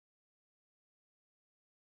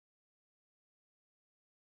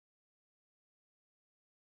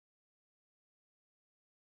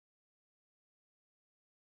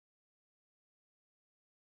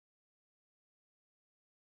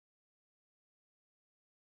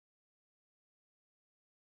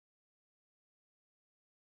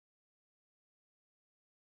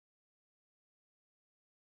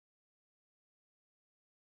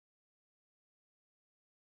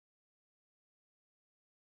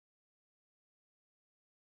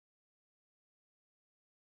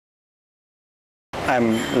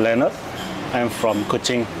I'm Leonard. I'm from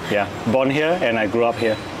Kuching, yeah. Born here and I grew up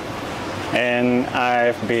here. And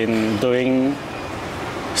I've been doing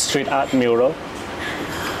street art mural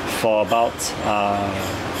for about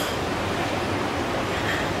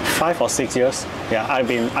 5 or 6 years. Yeah,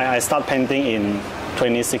 I started painting in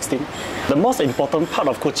 2016. The most important part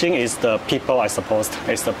of Kuching is the people, I suppose.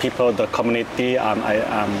 It's the people, the community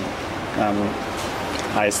I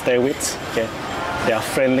stay with. Okay. They are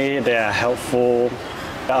friendly, they are helpful.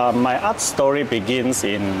 My art story begins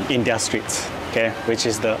in India Street, okay, which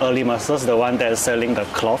is the early masters, the one that is selling the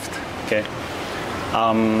cloth. Okay.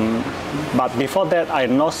 But before that, I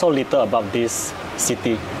know so little about this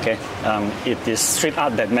city. Okay. It is street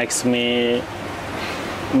art that makes me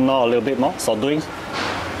know a little bit more. So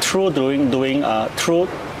through doing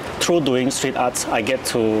street arts, I get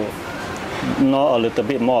to know a little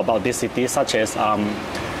bit more about this city, such as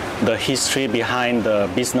the history behind the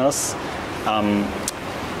business.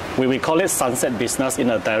 We call it sunset business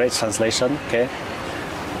in a direct translation. Okay,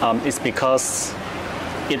 it's because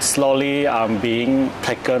it's slowly being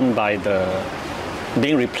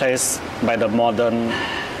replaced by the modern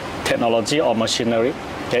technology or machinery.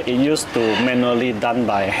 Okay, it used to manually done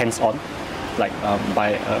by hands-on, like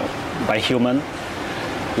by human.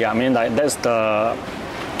 Yeah, I mean that's the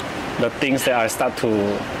things that I start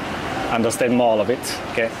to understand more of it.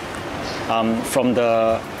 Okay, from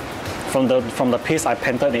the piece I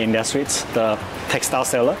painted in India Streets, the textile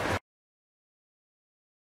seller,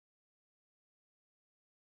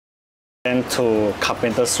 and to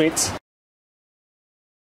Carpenter Street.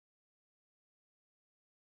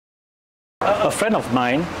 A friend of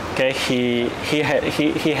mine, okay, he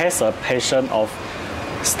has a passion of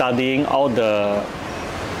studying all the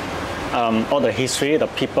history, the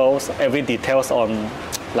peoples, every details on,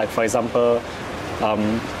 like for example,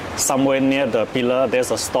 somewhere near the pillar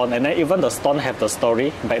there's a stone, and then even the stone have the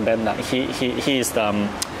story back then. He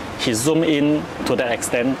zoomed in to that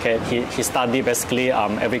extent. Okay, he studied basically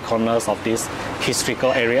every corners of this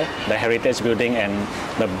historical area, the heritage building, and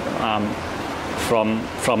the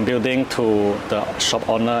from building to the shop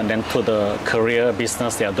owner and then to the career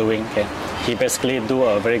business they are doing. Okay. He basically do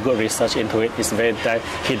a very good research into it. It's very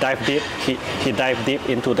he dive deep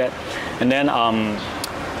into that, and then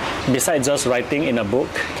besides just writing in a book,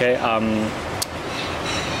 okay,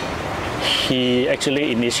 he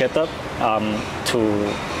actually initiated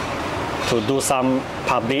to do some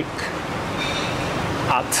public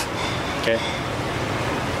art, okay,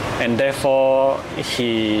 and therefore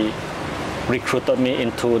he recruited me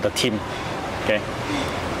into the team, okay,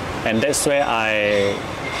 and that's where I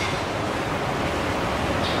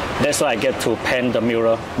get to paint the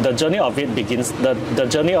mural. The journey of it begins. The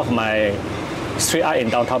journey of my street art in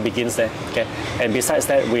downtown begins there. Okay, and besides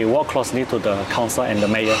that, we work closely to the council and the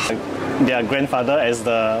mayor. Their grandfather as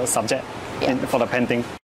the subject for the painting.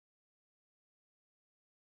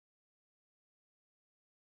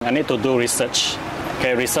 I need to do research.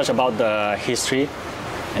 Okay, research about the history,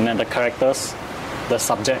 and then the characters, the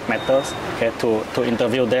subject matters. Okay, to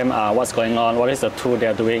interview them, what's going on, what is the tool they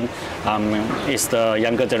are doing, is the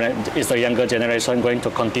younger generation going to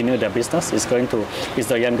continue their business? Is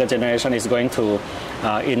the younger generation is going to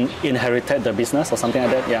inherit the business or something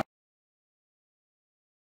like that? Yeah.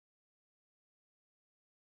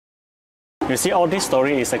 You see, all this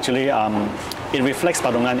story is actually it reflects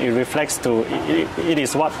Badungan. It reflects to it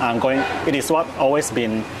is what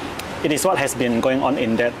has been going on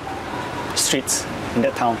in that streets, in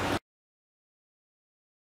that town.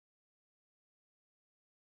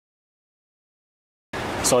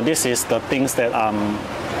 So this is the things that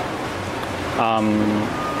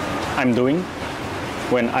I'm doing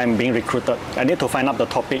when I'm being recruited. I need to find out the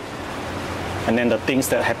topic and then the things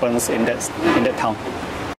that happens in that town.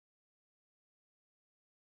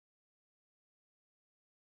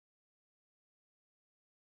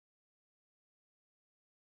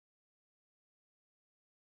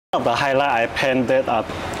 One of the highlight I painted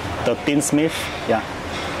the tinsmith, yeah,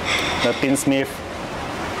 the tinsmith,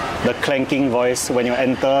 the clanking voice when you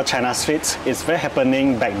enter China Street. It's very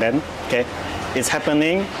happening back then. Okay, it's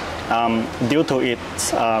happening due to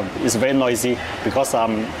it's very noisy because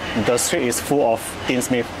the street is full of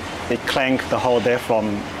tinsmith. It clank the whole day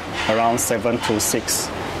from around 7 to 6.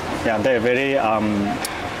 Yeah, they're very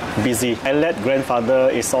busy. My late grandfather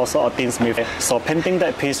is also a tinsmith, so painting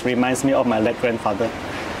that piece reminds me of my late grandfather.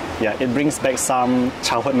 Yeah, it brings back some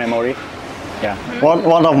childhood memory. Yeah,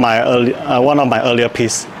 one of my earlier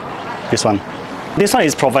piece, this one. This one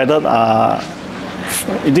is provided.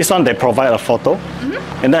 This one they provide a photo,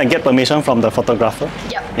 and then I get permission from the photographer.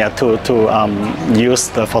 Yep. Yeah, to use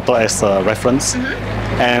the photo as a reference.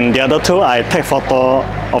 And the other two, I take photo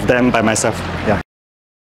of them by myself. Yeah.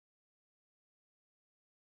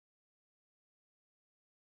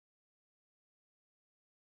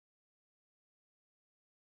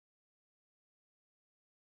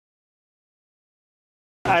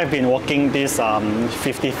 I've been walking this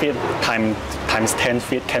 50 feet times 10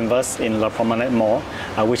 feet canvas in La Promenade Mall,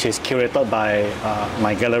 which is curated by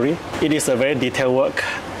my gallery. It is a very detailed work.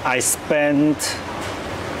 I spent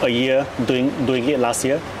a year doing it last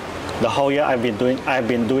year. The whole year I've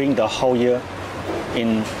been doing the whole year.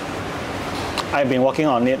 I've been working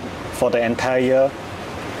on it for the entire year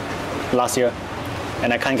last year,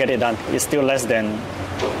 and I can't get it done. It's still less than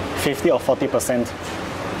 50 or 40%.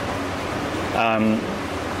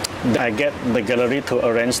 I get the gallery to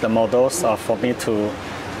arrange the models for me to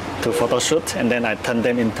photo shoot, and then I turn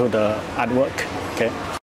them into the artwork. Okay.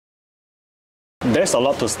 There's a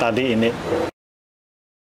lot to study in it.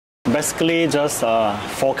 Basically, just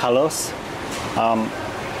 4 colors.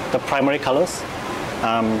 The primary colors: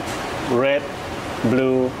 red,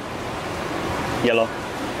 blue, yellow,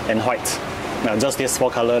 and white. Just these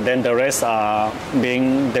 4 colors. Then the rest are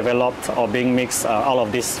being developed or being mixed out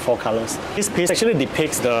of these 4 colors. This piece actually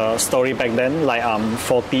depicts the story back then, like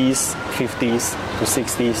 40s, 50s to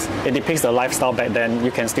 60s. It depicts the lifestyle back then.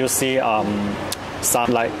 You can still see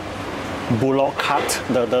some like bullock cart,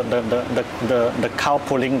 the cow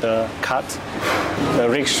pulling the cart, the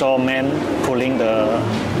rickshaw man pulling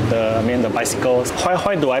the bicycles.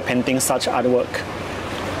 Why do I painting such artwork?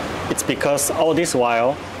 It's because all this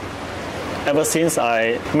while, ever since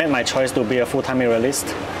I made my choice to be a full-time muralist,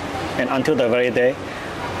 and until the very day,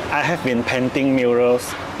 I have been painting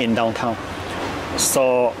murals in downtown.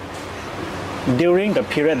 So during the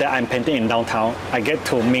period that I'm painting in downtown, I get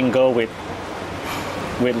to mingle with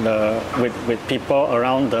people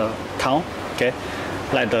around the town, okay,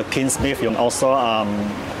 like the tinsmith, and also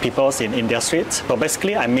people in India Street. So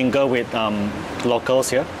basically, I mingle with locals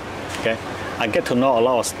here, okay. I get to know a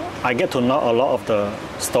lot of the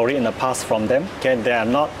story in the past from them. Okay, they are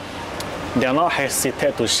not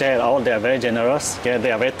hesitant to share it all. They are very generous. Okay,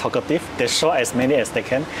 they are very talkative. They show as many as they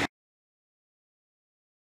can.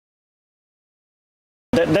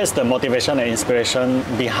 That's the motivation and inspiration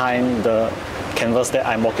behind the canvas that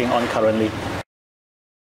I'm working on currently.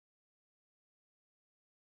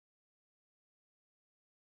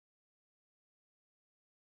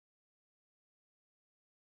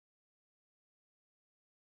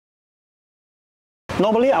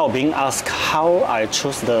 Normally, I'm being asked how I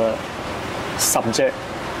choose the subject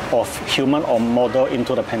of human or model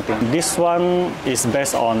into the painting. This one is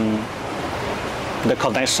based on the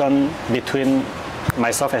connection between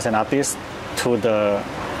myself as an artist to the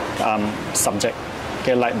subject.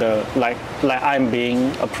 Okay, like I'm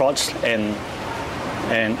being approached and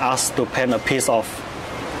asked to paint a piece of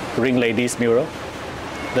Ring Ladies mural,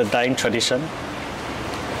 the dying tradition,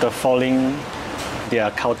 the falling, their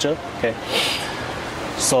culture. Okay.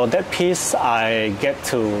 So that piece, I get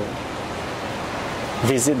to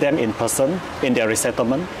visit them in person in their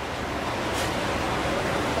resettlement,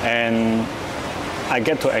 and I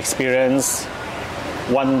get to experience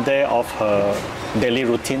one day of her daily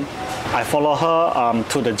routine. I follow her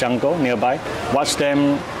to the jungle nearby, watch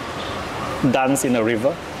them dance in the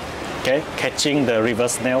river, okay, catching the river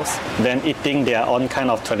snails, then eating their own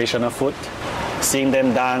kind of traditional food. Seeing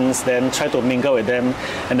them dance, then try to mingle with them.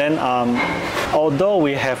 And then although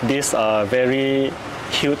we have this very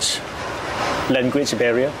huge language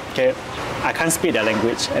barrier, okay, I can't speak their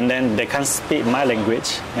language, and then they can't speak my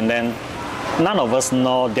language, and then none of us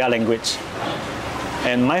know their language.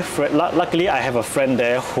 And my friend, luckily I have a friend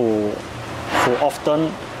there who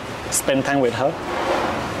often spend time with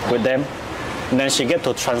them. And then she get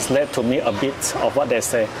to translate to me a bit of what they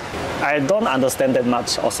say. I don't understand that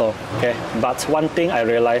much also, okay? But one thing I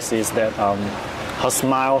realized is that her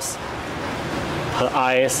smiles, her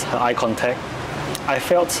eyes, her eye contact, I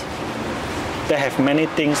felt they have many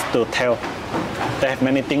things to tell. They have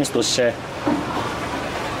many things to share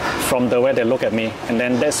from the way they look at me. And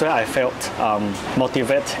then that's where I felt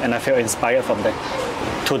motivated, and I felt inspired from them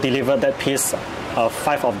to deliver that piece of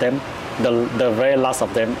 5 of them, the very last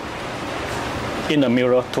of them, in the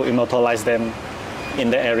mural to immortalize them in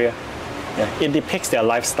the area. Yeah. It depicts their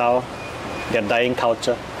lifestyle, their dying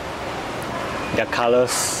culture, their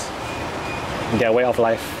colors, their way of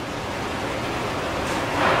life.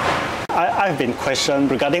 I've been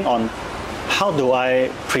questioned regarding on how do I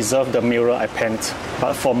preserve the mural I paint.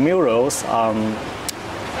 But for murals,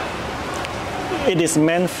 it is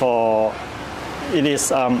meant for,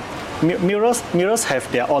 murals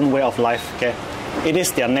have their own way of life, okay? It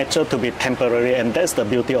is their nature to be temporary, and that's the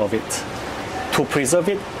beauty of it. To preserve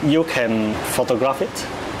it, you can photograph it,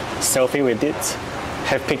 selfie with it,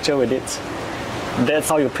 have picture with it. That's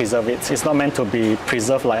how you preserve it. It's not meant to be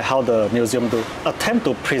preserved like how the museum do. Attempt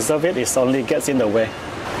to preserve it is only gets in the way.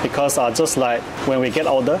 Because just like when we get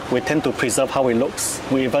older, we tend to preserve how it looks.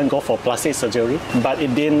 We even go for plastic surgery, but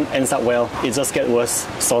it didn't end up well. It just gets worse.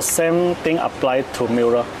 So same thing applied to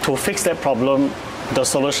mirror. To fix that problem, the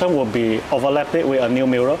solution would be overlap it with a new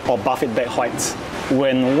mirror or buff it back white.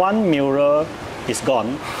 When one mirror is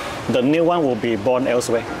gone, the new one will be born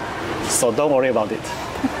elsewhere. So don't worry about it.